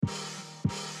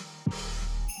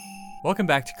Welcome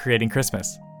back to Creating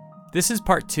Christmas. This is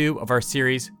part 2 of our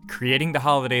series, Creating the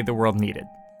Holiday the World Needed.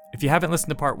 If you haven't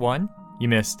listened to part 1, you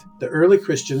missed. The early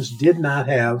Christians did not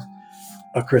have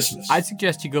a Christmas. I'd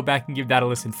suggest you go back and give that a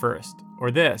listen first, or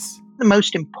this. The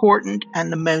most important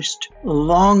and the most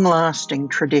long-lasting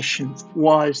tradition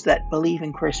was that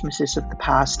believing Christmases of the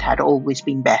past had always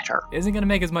been better. Isn't going to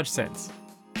make as much sense.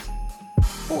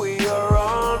 We are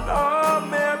on our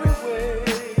merry way.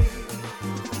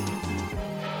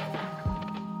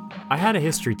 I had a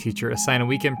history teacher assign a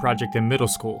weekend project in middle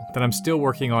school that I'm still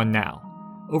working on now,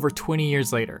 over 20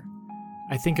 years later.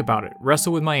 I think about it,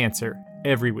 wrestle with my answer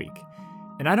every week.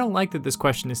 And I don't like that this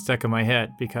question is stuck in my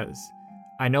head because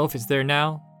I know if it's there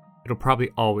now, it'll probably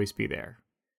always be there.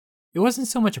 It wasn't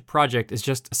so much a project as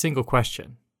just a single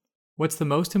question. What's the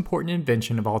most important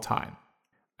invention of all time?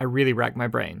 I really racked my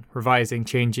brain, revising,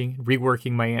 changing,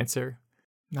 reworking my answer.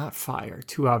 Not fire,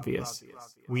 too obvious.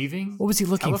 Weaving? What was he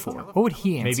looking for? What would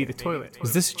he answer? Maybe the toilet.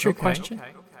 Was this a trick question?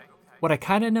 What I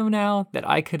kind of know now that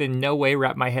I could in no way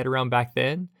wrap my head around back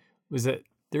then was that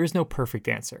there is no perfect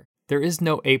answer. There is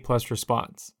no A+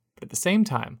 response. But at the same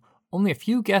time, only a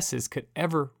few guesses could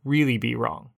ever really be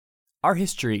wrong. Our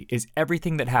history is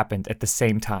everything that happened at the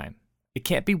same time. It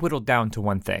can't be whittled down to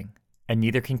one thing, and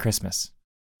neither can Christmas.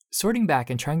 Sorting back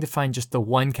and trying to find just the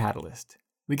one catalyst,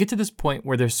 we get to this point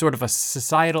where there's sort of a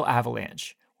societal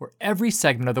avalanche, where every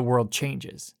segment of the world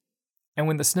changes. And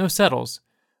when the snow settles,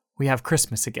 we have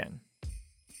Christmas again.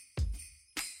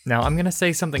 Now, I'm going to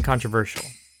say something controversial.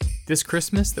 This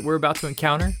Christmas that we're about to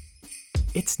encounter,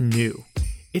 it's new.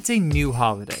 It's a new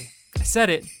holiday. I said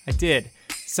it, I did.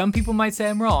 Some people might say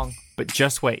I'm wrong, but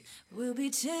just wait. We'll be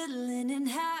chilling and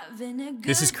having a good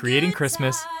This is Creating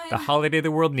Christmas, the holiday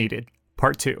the world needed,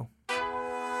 part 2.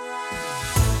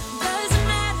 Doesn't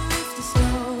matter if the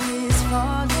snow is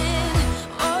falling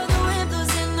or the wind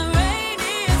blows and the rain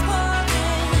is pouring.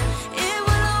 It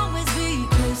will always be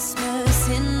Christmas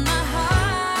in my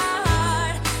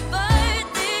heart. But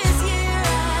this year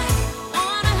I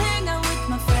wanna hang out with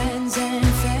my friends and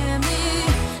family,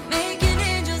 making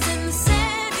angels in the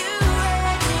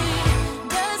Sanctuary.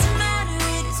 Doesn't matter,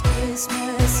 it is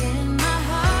Christmas in my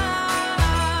heart.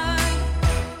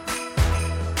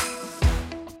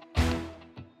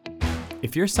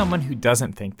 If you're someone who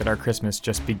doesn't think that our Christmas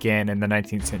just began in the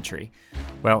 19th century,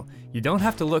 well, you don't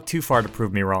have to look too far to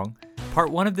prove me wrong.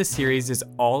 Part 1 of this series is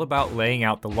all about laying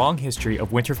out the long history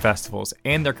of winter festivals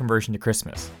and their conversion to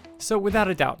Christmas. So without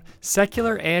a doubt,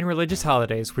 secular and religious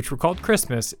holidays, which were called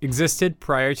Christmas, existed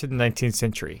prior to the 19th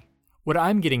century. What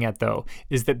I'm getting at, though,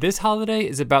 is that this holiday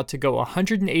is about to go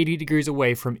 180 degrees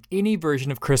away from any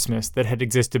version of Christmas that had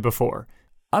existed before.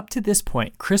 Up to this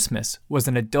point, Christmas was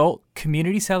an adult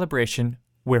community celebration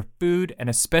where food and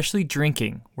especially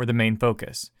drinking were the main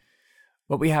focus.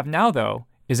 What we have now, though,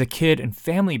 is a kid and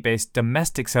family-based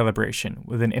domestic celebration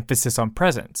with an emphasis on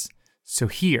presents. So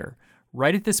here,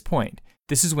 right at this point,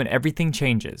 this is when everything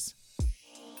changes.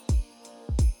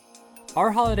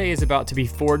 Our holiday is about to be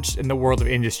forged in the world of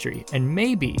industry, and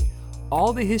maybe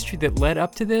all the history that led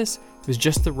up to this was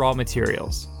just the raw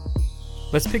materials.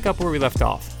 Let's pick up where we left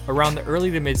off, around the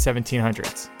early to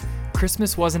mid-1700s.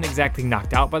 Christmas wasn't exactly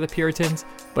knocked out by the Puritans,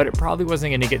 but it probably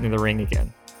wasn't going to get into the ring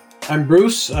again. I'm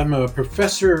Bruce. I'm a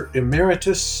professor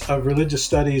emeritus of religious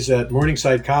studies at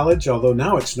Morningside College, although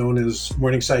now it's known as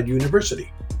Morningside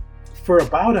University. For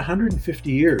about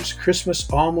 150 years, Christmas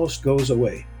almost goes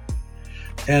away.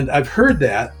 And I've heard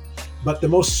that, but the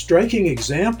most striking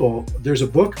example, there's a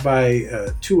book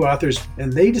by 2 authors,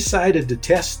 and they decided to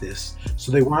test this.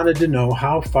 So they wanted to know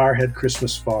how far had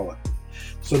Christmas fallen.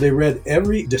 So they read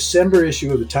every December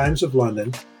issue of the Times of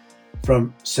London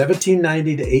from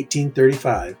 1790 to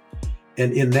 1835.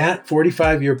 And in that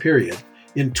 45-year period,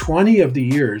 in 20 of the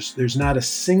years, there's not a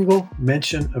single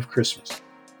mention of Christmas.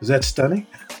 Is that stunning?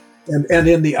 And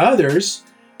in the others,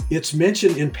 it's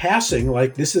mentioned in passing,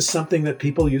 like this is something that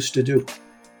people used to do.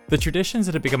 The traditions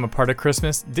that had become a part of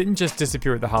Christmas didn't just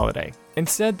disappear with the holiday.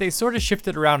 Instead, they sort of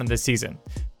shifted around in this season.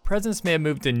 Presents may have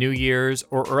moved to New Year's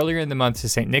or earlier in the month to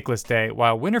St. Nicholas Day,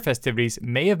 while winter festivities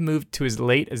may have moved to as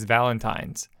late as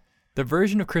Valentine's. The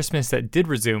version of Christmas that did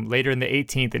resume later in the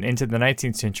 18th and into the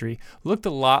 19th century looked a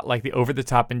lot like the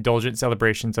over-the-top indulgent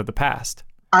celebrations of the past.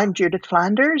 I'm Judith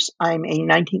Flanders. I'm a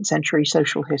 19th century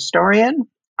social historian.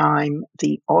 I'm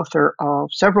the author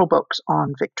of several books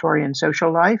on Victorian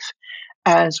social life,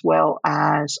 as well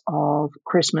as of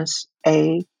Christmas,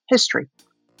 a history.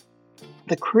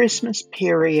 The Christmas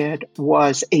period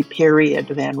was a period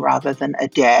then rather than a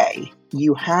day.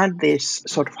 You had this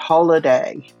sort of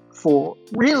holiday for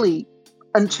really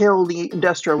until the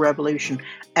Industrial Revolution,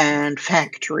 and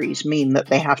factories mean that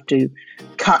they have to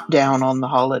cut down on the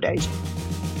holidays.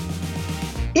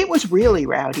 It was really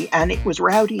rowdy, and it was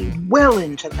rowdy well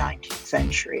into the 19th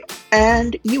century.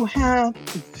 And you have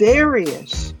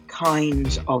various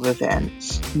kinds of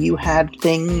events. You had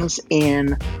things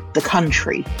in the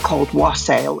country called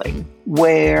wassailing,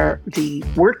 where the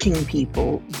working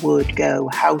people would go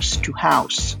house to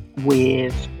house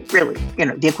with really,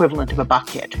 the equivalent of a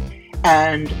bucket.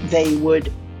 And they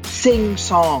would sing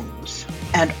songs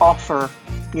and offer,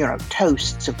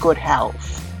 toasts of good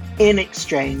health in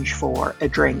exchange for a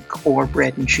drink or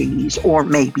bread and cheese or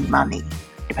maybe money,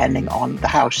 depending on the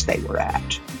house they were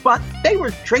at. But they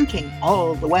were drinking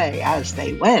all the way as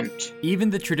they went. Even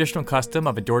the traditional custom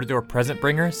of a door-to-door present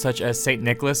bringer, such as St.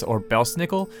 Nicholas or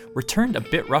Belsnickel, returned a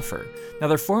bit rougher. Now,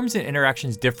 their forms and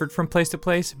interactions differed from place to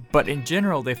place, but in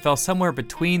general, they fell somewhere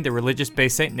between the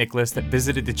religious-based St. Nicholas that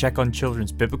visited to check on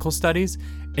children's biblical studies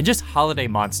and just holiday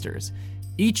monsters.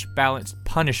 Each balanced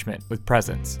punishment with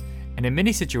presents. And in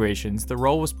many situations, the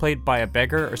role was played by a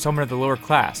beggar or someone of the lower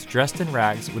class, dressed in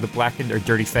rags with a blackened or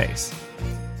dirty face.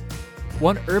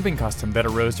 One urban custom that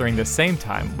arose during the same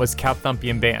time was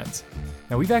Cowthumpian bands.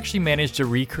 Now, we've actually managed to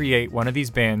recreate one of these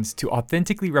bands to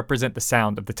authentically represent the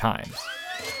sound of the times.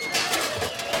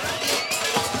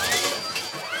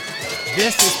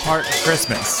 This is part of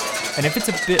Christmas, and if it's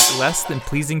a bit less than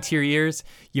pleasing to your ears,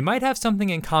 you might have something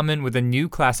in common with a new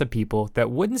class of people that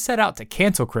wouldn't set out to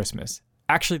cancel Christmas.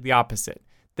 Actually, the opposite.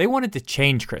 They wanted to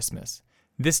change Christmas.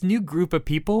 This new group of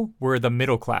people were the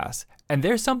middle class, and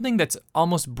there's something that's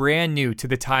almost brand new to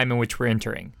the time in which we're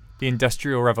entering, the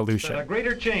Industrial Revolution. A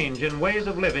greater change in ways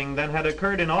of living than had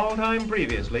occurred in all time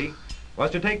previously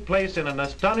was to take place in an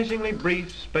astonishingly brief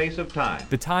space of time.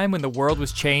 The time when the world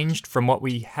was changed from what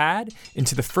we had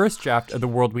into the first draft of the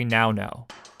world we now know.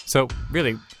 So,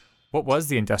 really, what was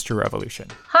the Industrial Revolution?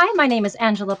 Hi, my name is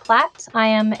Angela Platt. I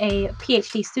am a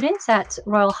PhD student at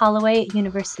Royal Holloway,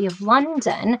 University of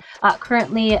London,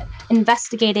 currently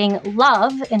investigating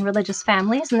love in religious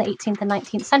families in the 18th and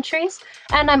 19th centuries.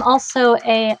 And I'm also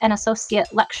an associate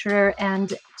lecturer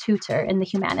and tutor in the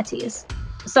humanities.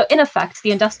 So in effect, the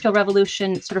Industrial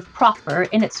Revolution sort of proper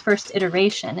in its first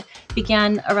iteration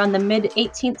began around the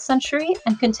mid-18th century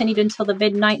and continued until the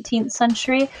mid-19th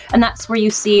century. And that's where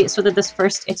you see sort of this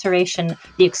first iteration,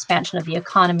 the expansion of the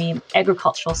economy,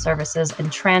 agricultural services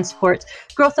and transport,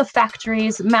 growth of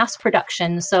factories, mass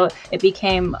production. So it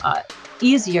became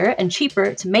easier and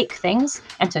cheaper to make things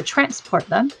and to transport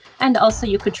them. And also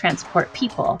you could transport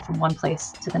people from one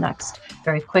place to the next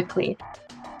very quickly.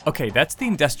 Okay, that's the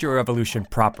Industrial Revolution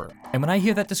proper. And when I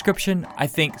hear that description, I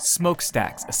think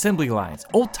smokestacks, assembly lines,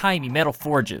 old-timey metal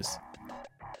forges.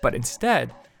 But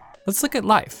instead, let's look at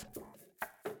life.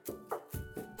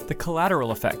 The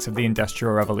collateral effects of the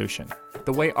Industrial Revolution,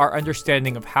 the way our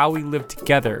understanding of how we live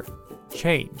together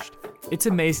changed. It's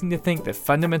amazing to think that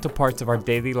fundamental parts of our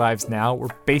daily lives now were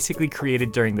basically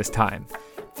created during this time.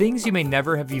 Things you may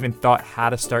never have even thought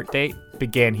had a start date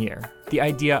began here. The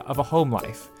idea of a home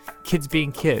life, kids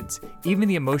being kids, even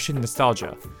the emotion and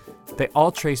nostalgia, they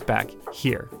all trace back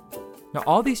here. Now,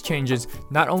 all these changes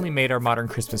not only made our modern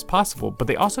Christmas possible, but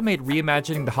they also made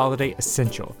reimagining the holiday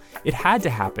essential. It had to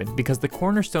happen because the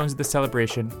cornerstones of the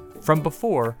celebration from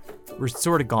before were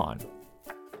sort of gone.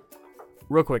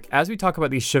 Real quick, as we talk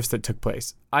about these shifts that took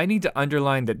place, I need to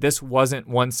underline that this wasn't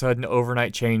one sudden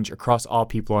overnight change across all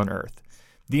people on Earth.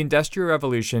 The Industrial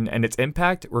Revolution and its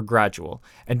impact were gradual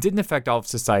and didn't affect all of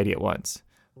society at once.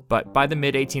 But by the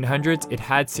mid-1800s, it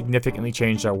had significantly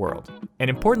changed our world. And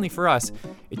importantly for us,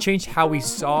 it changed how we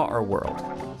saw our world.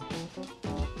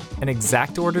 An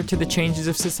exact order to the changes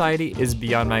of society is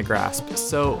beyond my grasp,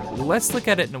 so let's look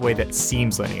at it in a way that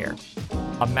seems linear.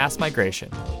 A mass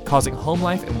migration, causing home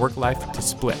life and work life to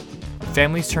split.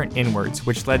 Families turn inwards,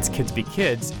 which lets kids be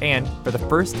kids, and for the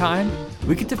first time,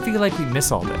 we get to feel like we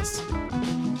miss all this.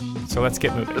 So let's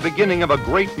get moving. The beginning of a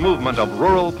great movement of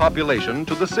rural population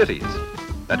to the cities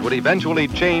that would eventually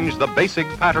change the basic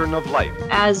pattern of life.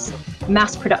 As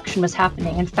mass production was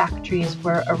happening and factories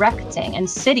were erecting and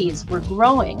cities were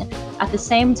growing, at the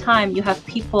same time you have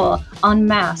people en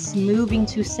masse moving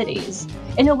to cities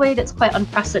in a way that's quite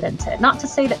unprecedented. Not to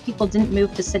say that people didn't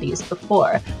move to cities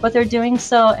before, but they're doing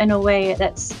so in a way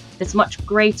that's much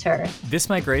greater. This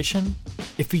migration,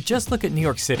 if we just look at New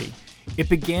York City, it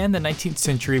began the 19th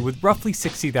century with roughly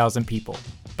 60,000 people.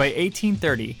 By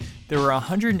 1830, there were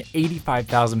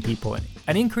 185,000 people in it,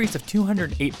 an increase of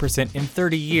 208% in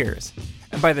 30 years.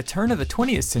 And by the turn of the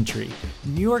 20th century,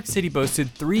 New York City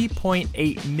boasted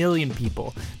 3.8 million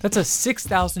people. That's a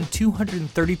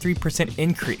 6,233%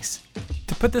 increase.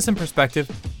 To put this in perspective,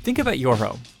 Think about your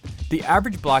home. The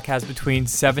average block has between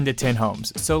 7 to 10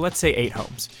 homes, so let's say 8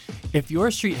 homes. If your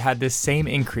street had this same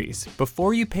increase,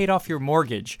 before you paid off your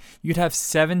mortgage, you'd have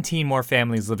 17 more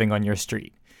families living on your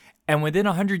street. And within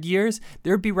 100 years,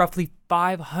 there'd be roughly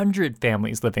 500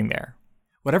 families living there.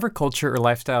 Whatever culture or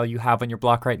lifestyle you have on your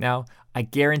block right now, I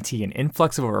guarantee an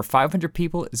influx of over 500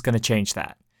 people is going to change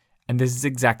that. And this is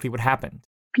exactly what happened.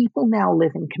 People now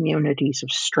live in communities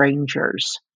of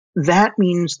strangers. That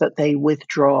means that they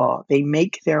withdraw, they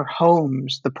make their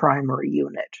homes the primary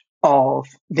unit of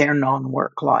their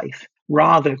non-work life,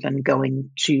 rather than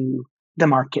going to the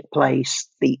marketplace,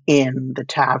 the inn, the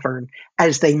tavern,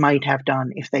 as they might have done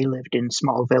if they lived in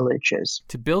small villages.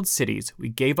 To build cities, we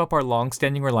gave up our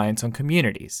long-standing reliance on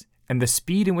communities. And the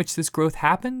speed in which this growth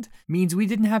happened means we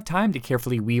didn't have time to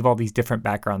carefully weave all these different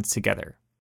backgrounds together.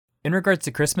 In regards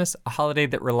to Christmas, a holiday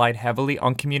that relied heavily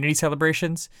on community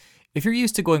celebrations, if you're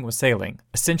used to going wassailing,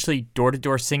 essentially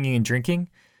door-to-door singing and drinking,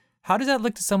 how does that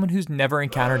look to someone who's never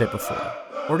encountered it before?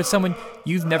 Or to someone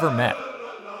you've never met?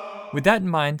 With that in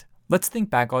mind, let's think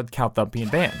back on Cowthumpian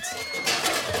bands.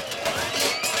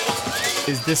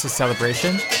 Is this a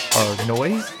celebration, or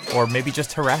noise, or maybe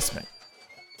just harassment?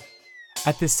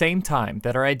 At the same time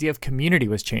that our idea of community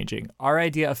was changing, our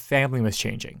idea of family was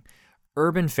changing.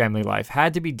 Urban family life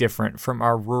had to be different from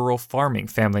our rural farming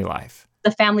family life. The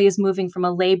family is moving from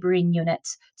a laboring unit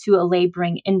to a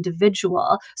laboring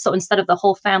individual. So instead of the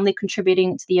whole family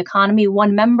contributing to the economy,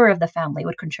 one member of the family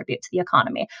would contribute to the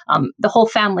economy. The whole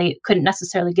family couldn't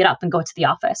necessarily get up and go to the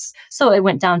office. So it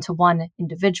went down to one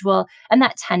individual, and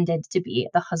that tended to be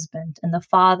the husband and the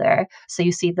father. So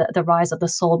you see the rise of the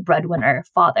sole breadwinner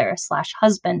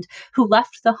father/husband who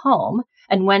left the home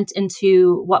and went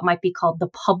into what might be called the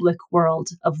public world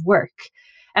of work.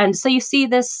 And so you see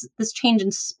this change in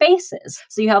spaces.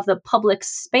 So you have the public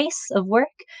space of work,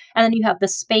 and then you have the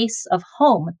space of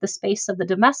home, the space of the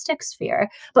domestic sphere.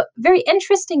 But very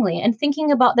interestingly, in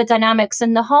thinking about the dynamics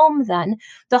in the home then,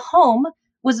 the home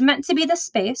was meant to be the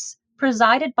space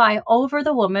presided by over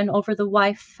the woman, over the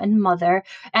wife and mother.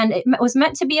 And it was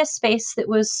meant to be a space that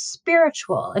was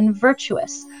spiritual and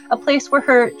virtuous, a place where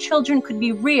her children could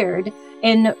be reared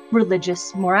in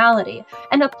religious morality,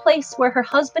 and a place where her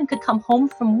husband could come home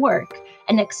from work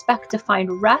and expect to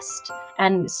find rest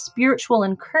and spiritual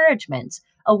encouragement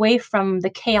away from the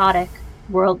chaotic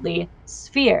worldly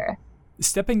sphere.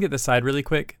 Stepping to the side really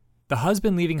quick, the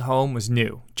husband leaving home was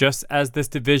new, just as this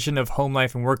division of home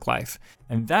life and work life,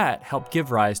 and that helped give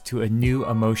rise to a new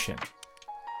emotion.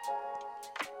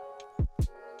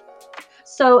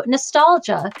 So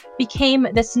nostalgia became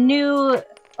this new,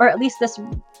 or at least this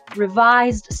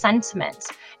revised sentiment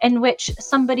in which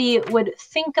somebody would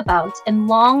think about and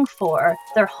long for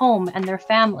their home and their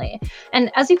family.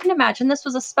 And as you can imagine, this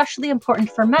was especially important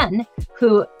for men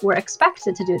who were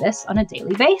expected to do this on a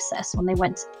daily basis when they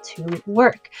went to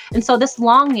work. And so this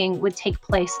longing would take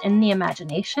place in the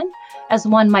imagination, as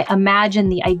one might imagine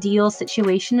the ideal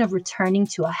situation of returning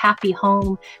to a happy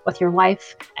home with your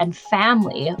wife and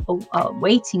family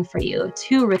waiting for you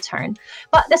to return.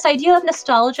 But this idea of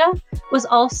nostalgia was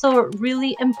also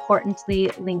really importantly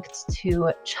linked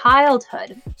to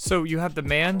childhood. So you have the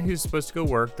man who's supposed to go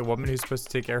work, the woman who's supposed to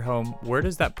take care of home. Where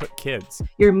does that put kids?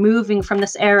 You're moving from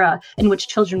this era in which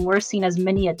children were seen as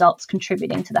many adults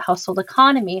contributing to the household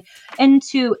economy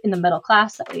into, in the middle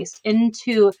class at least,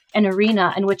 into an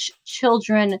arena in which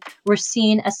children were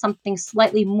seen as something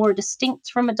slightly more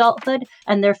distinct from adulthood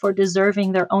and therefore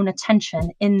deserving their own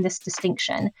attention in this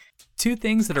distinction. Two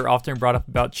things that are often brought up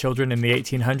about children in the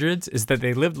 1800s is that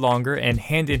they lived longer, and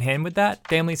hand in hand with that,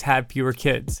 families had fewer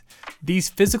kids. These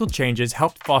physical changes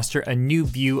helped foster a new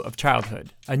view of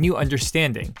childhood, a new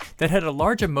understanding that had a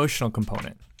large emotional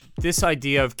component. This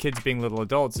idea of kids being little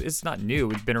adults is not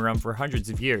new. It's been around for hundreds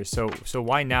of years. So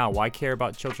why now? Why care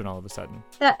about children all of a sudden?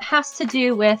 That has to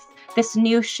do with this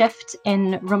new shift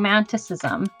in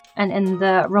romanticism and in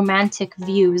the romantic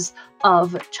views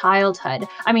of childhood.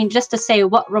 I mean, just to say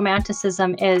what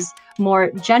romanticism is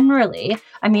more generally,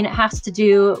 I mean, it has to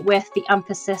do with the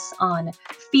emphasis on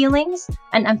feelings,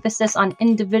 an emphasis on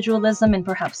individualism and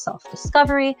perhaps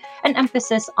self-discovery, an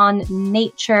emphasis on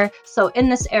nature. So in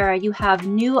this era, you have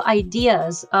new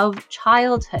ideas of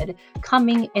childhood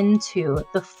coming into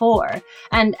the fore.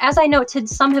 And as I noted,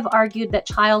 some have argued that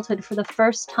childhood for the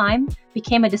first time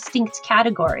became a distinct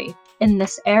category in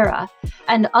this era.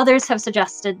 And others have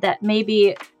suggested that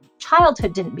maybe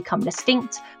childhood didn't become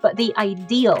distinct, but the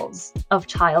ideals of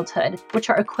childhood, which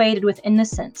are equated with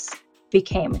innocence,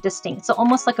 became distinct. So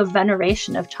almost like a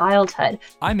veneration of childhood.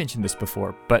 I mentioned this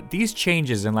before, but these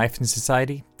changes in life and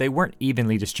society, they weren't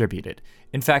evenly distributed.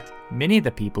 In fact, many of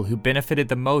the people who benefited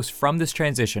the most from this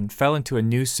transition fell into a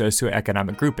new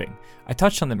socioeconomic grouping. I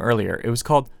touched on them earlier. It was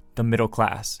called the middle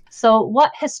class. So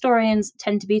what historians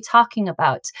tend to be talking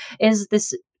about is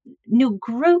this new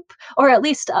group, or at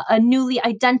least a newly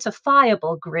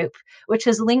identifiable group, which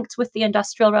is linked with the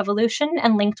Industrial Revolution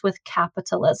and linked with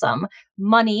capitalism.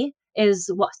 Money is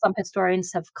what some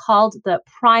historians have called the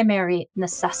primary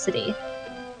necessity.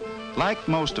 Like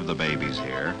most of the babies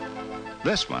here,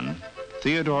 this one,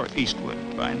 Theodore Eastwood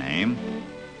by name,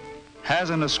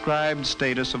 has an ascribed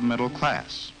status of middle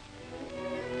class.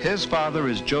 His father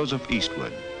is Joseph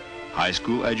Eastwood, high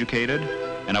school educated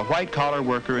and a white-collar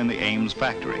worker in the Ames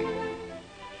factory.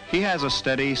 He has a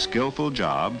steady, skillful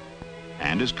job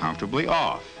and is comfortably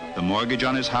off. The mortgage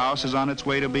on his house is on its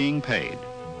way to being paid,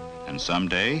 and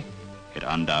someday it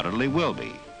undoubtedly will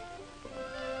be.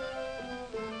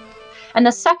 And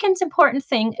the second important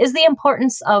thing is the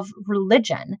importance of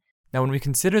religion. Now, when we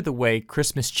consider the way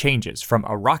Christmas changes from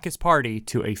a raucous party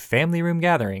to a family room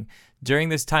gathering during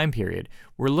this time period,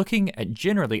 we're looking at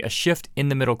generally a shift in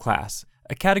the middle class,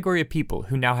 a category of people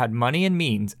who now had money and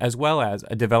means as well as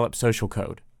a developed social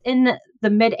code. In the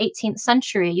mid-18th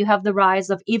century, you have the rise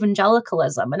of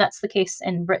evangelicalism, and that's the case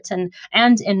in Britain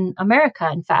and in America,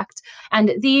 in fact.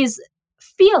 And these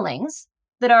feelings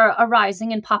that are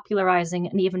arising and popularizing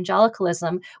in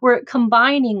evangelicalism were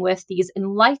combining with these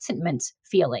Enlightenment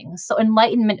feelings. So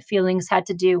Enlightenment feelings had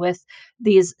to do with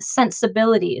these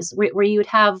sensibilities where you would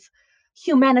have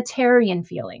humanitarian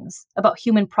feelings about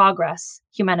human progress,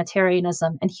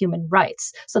 humanitarianism, and human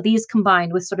rights. So these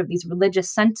combined with sort of these religious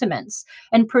sentiments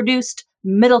and produced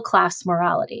middle-class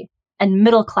morality and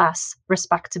middle-class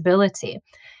respectability.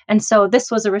 And so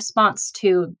this was a response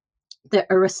to the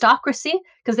aristocracy,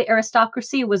 because the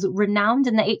aristocracy was renowned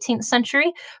in the 18th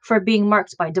century for being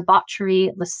marked by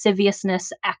debauchery,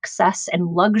 lasciviousness, excess, and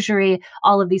luxury,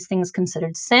 all of these things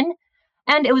considered sin.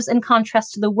 And it was in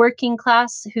contrast to the working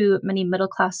class, who many middle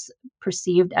class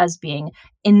perceived as being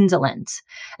indolent.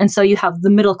 And so you have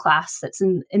the middle class that's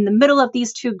in the middle of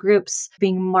these two groups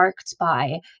being marked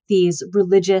by these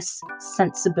religious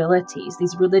sensibilities,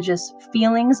 these religious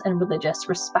feelings and religious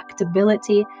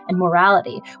respectability and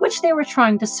morality, which they were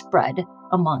trying to spread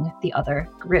among the other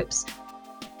groups.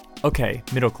 Okay,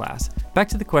 middle class. Back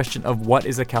to the question of what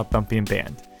is a Cowthumpian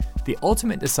band. The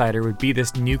ultimate decider would be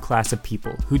this new class of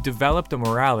people who developed a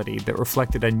morality that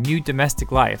reflected a new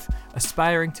domestic life,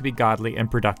 aspiring to be godly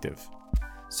and productive.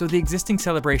 So the existing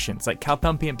celebrations like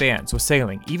Cowthumpian bands,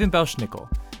 wassailing, even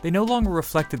Belschnickel, they no longer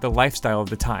reflected the lifestyle of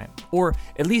the time, or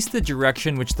at least the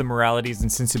direction which the moralities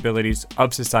and sensibilities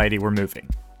of society were moving.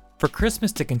 For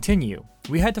Christmas to continue,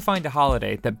 we had to find a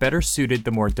holiday that better suited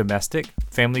the more domestic,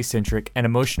 family-centric, and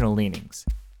emotional leanings.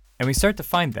 And we start to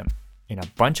find them in a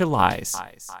bunch of lies.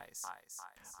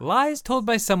 Lies told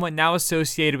by someone now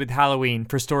associated with Halloween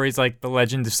for stories like The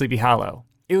Legend of Sleepy Hollow.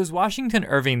 It was Washington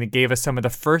Irving that gave us some of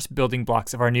the first building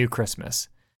blocks of our new Christmas.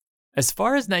 As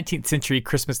far as 19th century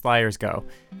Christmas liars go,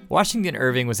 Washington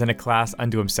Irving was in a class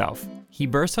unto himself. He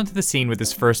burst onto the scene with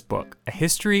his first book, A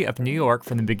History of New York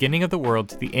from the Beginning of the World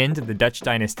to the End of the Dutch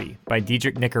Dynasty by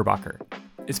Diedrich Knickerbocker.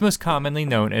 It's most commonly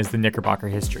known as the Knickerbocker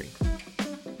History.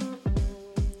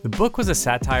 The book was a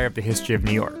satire of the history of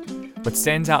New York. What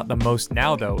stands out the most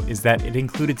now, though, is that it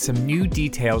included some new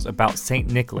details about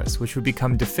St. Nicholas, which would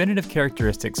become definitive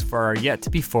characteristics for our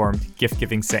yet-to-be-formed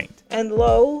gift-giving saint. And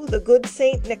lo, the good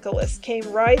St. Nicholas came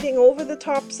riding over the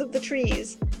tops of the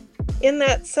trees, in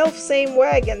that self-same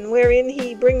wagon wherein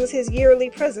he brings his yearly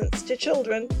presents to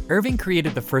children. Irving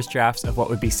created the first drafts of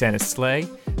what would be Santa's sleigh,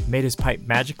 made his pipe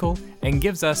magical, and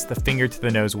gives us the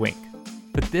finger-to-the-nose wink.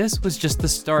 But this was just the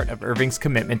start of Irving's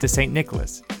commitment to St.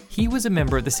 Nicholas. He was a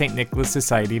member of the St. Nicholas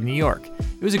Society of New York.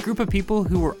 It was a group of people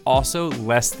who were also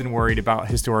less than worried about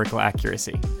historical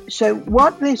accuracy. So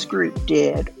what this group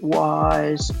did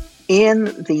was, in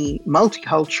the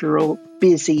multicultural,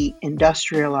 busy,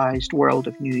 industrialized world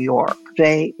of New York,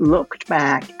 they looked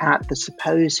back at the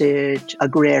supposed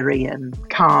agrarian,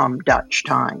 calm Dutch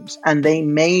times, and they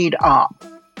made up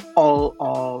all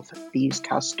of these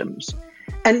customs.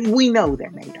 And we know they're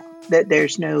made up. That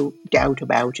there's no doubt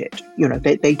about it. You know,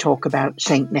 they talk about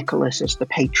St. Nicholas as the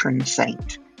patron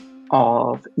saint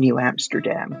of New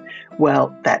Amsterdam.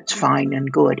 Well, that's fine and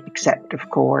good, except, of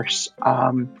course,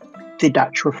 the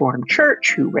Dutch Reformed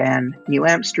Church, who ran New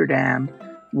Amsterdam,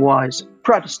 was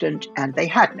Protestant, and they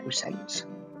had no saints.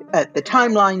 The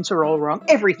timelines are all wrong.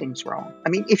 Everything's wrong. I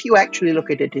mean, if you actually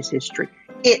look at it as history,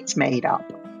 it's made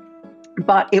up.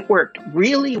 But it worked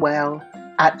really well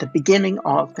at the beginning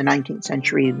of the 19th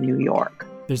century in New York.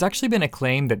 There's actually been a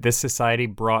claim that this society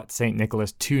brought St.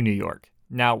 Nicholas to New York.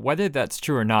 Now, whether that's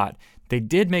true or not, they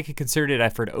did make a concerted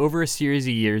effort over a series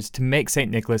of years to make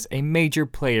St. Nicholas a major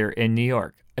player in New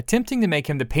York, attempting to make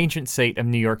him the patron saint of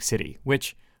New York City,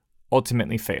 which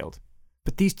ultimately failed.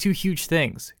 But these two huge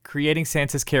things, creating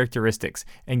Santa's characteristics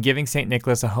and giving St.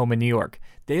 Nicholas a home in New York,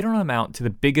 they don't amount to the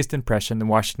biggest impression that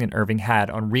Washington Irving had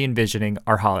on re-envisioning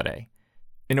our holiday.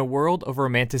 In a world of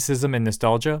romanticism and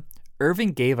nostalgia,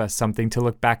 Irving gave us something to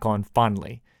look back on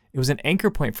fondly. It was an anchor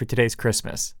point for today's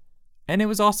Christmas. And it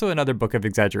was also another book of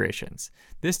exaggerations.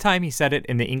 This time he set it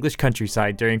in the English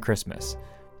countryside during Christmas.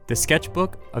 The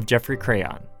Sketchbook of Geoffrey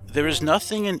Crayon. There is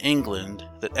nothing in England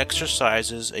that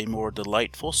exercises a more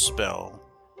delightful spell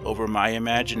over my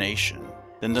imagination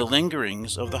than the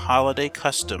lingerings of the holiday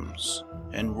customs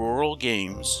and rural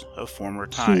games of former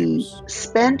times. He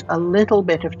spent a little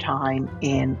bit of time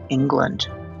in England,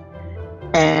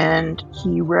 and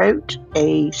he wrote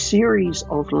a series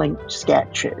of linked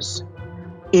sketches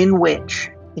in which,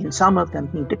 in some of them,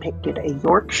 he depicted a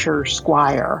Yorkshire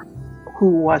squire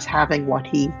who was having what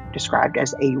he described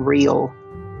as a real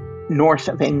north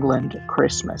of England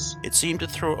Christmas. It seemed to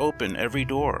throw open every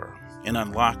door and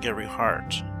unlock every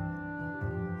heart.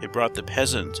 It brought the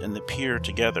peasant and the peer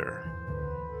together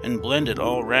and blended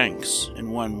all ranks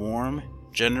in one warm,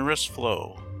 generous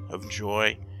flow of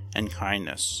joy and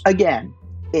kindness. Again,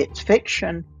 it's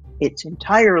fiction. It's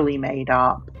entirely made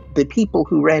up. The people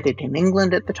who read it in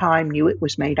England at the time knew it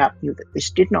was made up, knew that this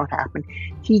did not happen.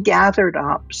 He gathered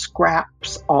up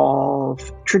scraps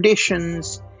of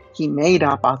traditions. He made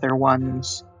up other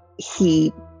ones.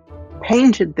 He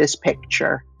painted this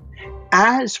picture,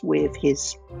 as with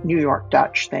his New York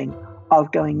Dutch thing,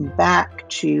 of going back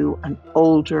to an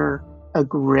older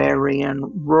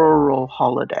agrarian rural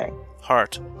holiday.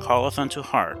 Heart calleth unto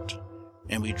heart,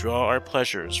 and we draw our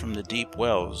pleasures from the deep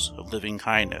wells of living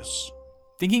kindness.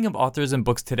 Thinking of authors and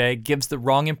books today gives the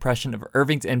wrong impression of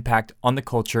Irving's impact on the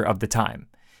culture of the time.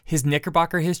 His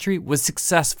Knickerbocker history was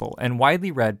successful and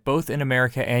widely read both in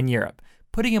America and Europe,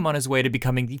 putting him on his way to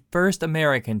becoming the first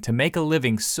American to make a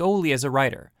living solely as a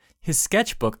writer. His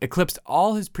sketchbook eclipsed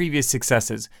all his previous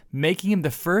successes, making him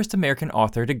the first American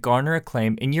author to garner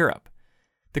acclaim in Europe.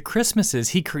 The Christmases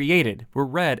he created were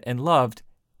read and loved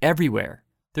everywhere.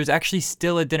 There's actually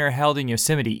still a dinner held in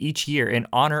Yosemite each year in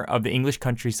honor of the English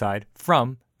countryside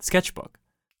from the sketchbook.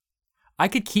 I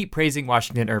could keep praising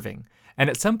Washington Irving, and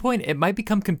at some point it might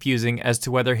become confusing as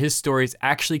to whether his stories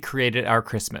actually created our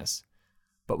Christmas.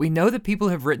 But we know that people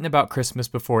have written about Christmas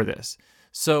before this,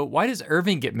 so why does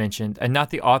Irving get mentioned and not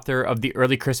the author of the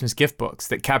early Christmas gift books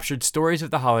that captured stories of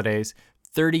the holidays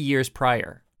 30 years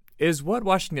prior? Is what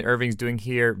Washington Irving's doing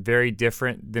here very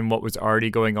different than what was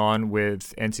already going on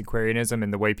with antiquarianism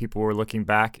and the way people were looking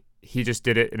back? He just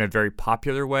did it in a very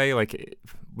popular way. Like,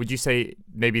 would you say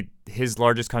maybe his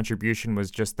largest contribution was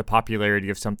just the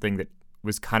popularity of something that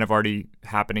was kind of already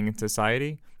happening in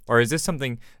society? Or is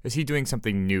he doing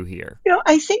something new here? You know,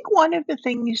 I think one of the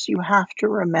things you have to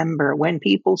remember when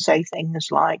people say things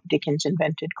like Dickens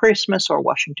invented Christmas or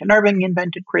Washington Irving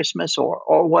invented Christmas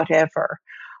or whatever,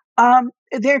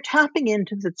 they're tapping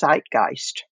into the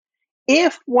zeitgeist.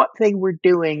 If what they were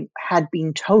doing had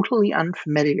been totally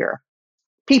unfamiliar,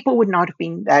 people would not have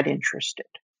been that interested.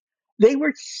 They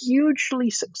were hugely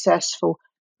successful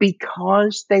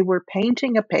because they were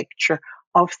painting a picture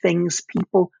of things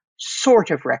people sort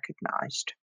of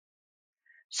recognized,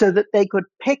 so that they could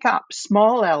pick up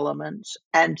small elements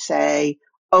and say,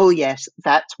 oh yes,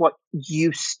 that's what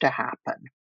used to happen.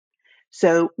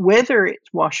 So whether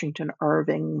it's Washington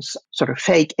Irving's sort of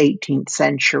fake 18th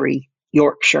century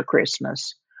Yorkshire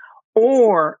Christmas,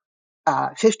 or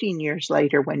 15 years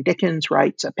later when Dickens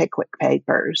writes the Pickwick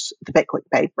Papers,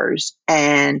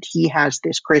 and he has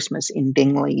this Christmas in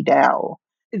Dingley Dell,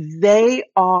 they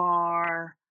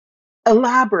are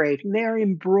elaborating, they're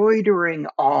embroidering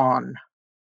on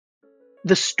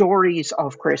the stories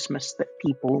of Christmas that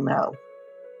people know.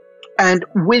 And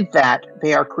with that,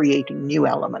 they are creating new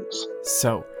elements.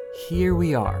 So here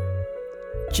we are,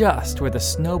 just where the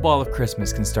snowball of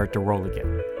Christmas can start to roll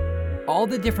again. All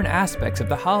the different aspects of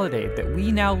the holiday that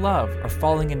we now love are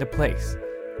falling into place.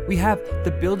 We have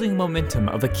the building momentum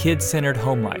of a kid-centered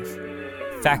home life,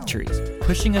 factories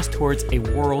pushing us towards a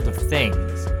world of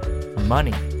things,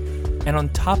 money, and on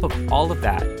top of all of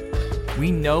that,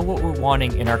 we know what we're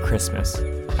wanting in our Christmas,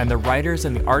 and the writers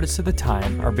and the artists of the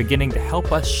time are beginning to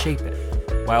help us shape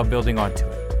it while building onto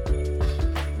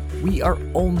it. We are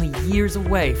only years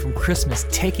away from Christmas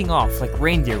taking off like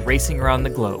reindeer racing around the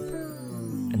globe.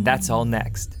 And that's all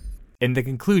next, in the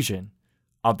conclusion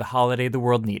of The Holiday the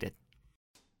World Needed.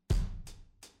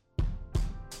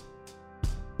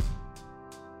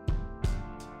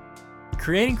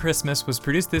 Creating Christmas was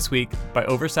produced this week by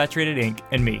Oversaturated Ink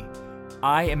and me.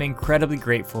 I am incredibly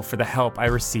grateful for the help I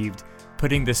received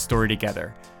putting this story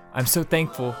together. I'm so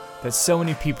thankful that so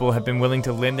many people have been willing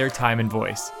to lend their time and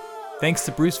voice. Thanks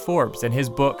to Bruce Forbes and his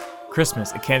book,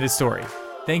 Christmas, A Candid Story.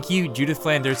 Thank you, Judith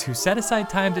Flanders, who set aside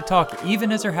time to talk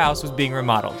even as her house was being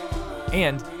remodeled.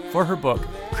 And for her book,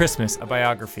 Christmas, A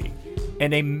Biography.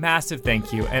 And a massive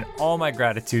thank you and all my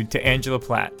gratitude to Angela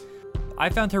Platt. I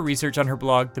found her research on her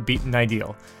blog, The Beaten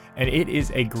Ideal, and it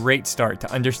is a great start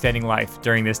to understanding life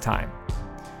during this time.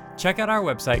 Check out our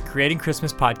website,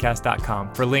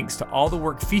 creatingchristmaspodcast.com, for links to all the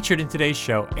work featured in today's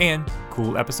show and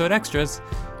cool episode extras.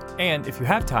 And if you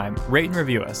have time, rate and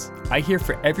review us. I hear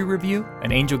for every review,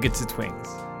 an angel gets its wings.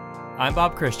 I'm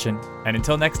Bob Christian, and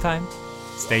until next time,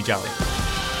 stay jolly.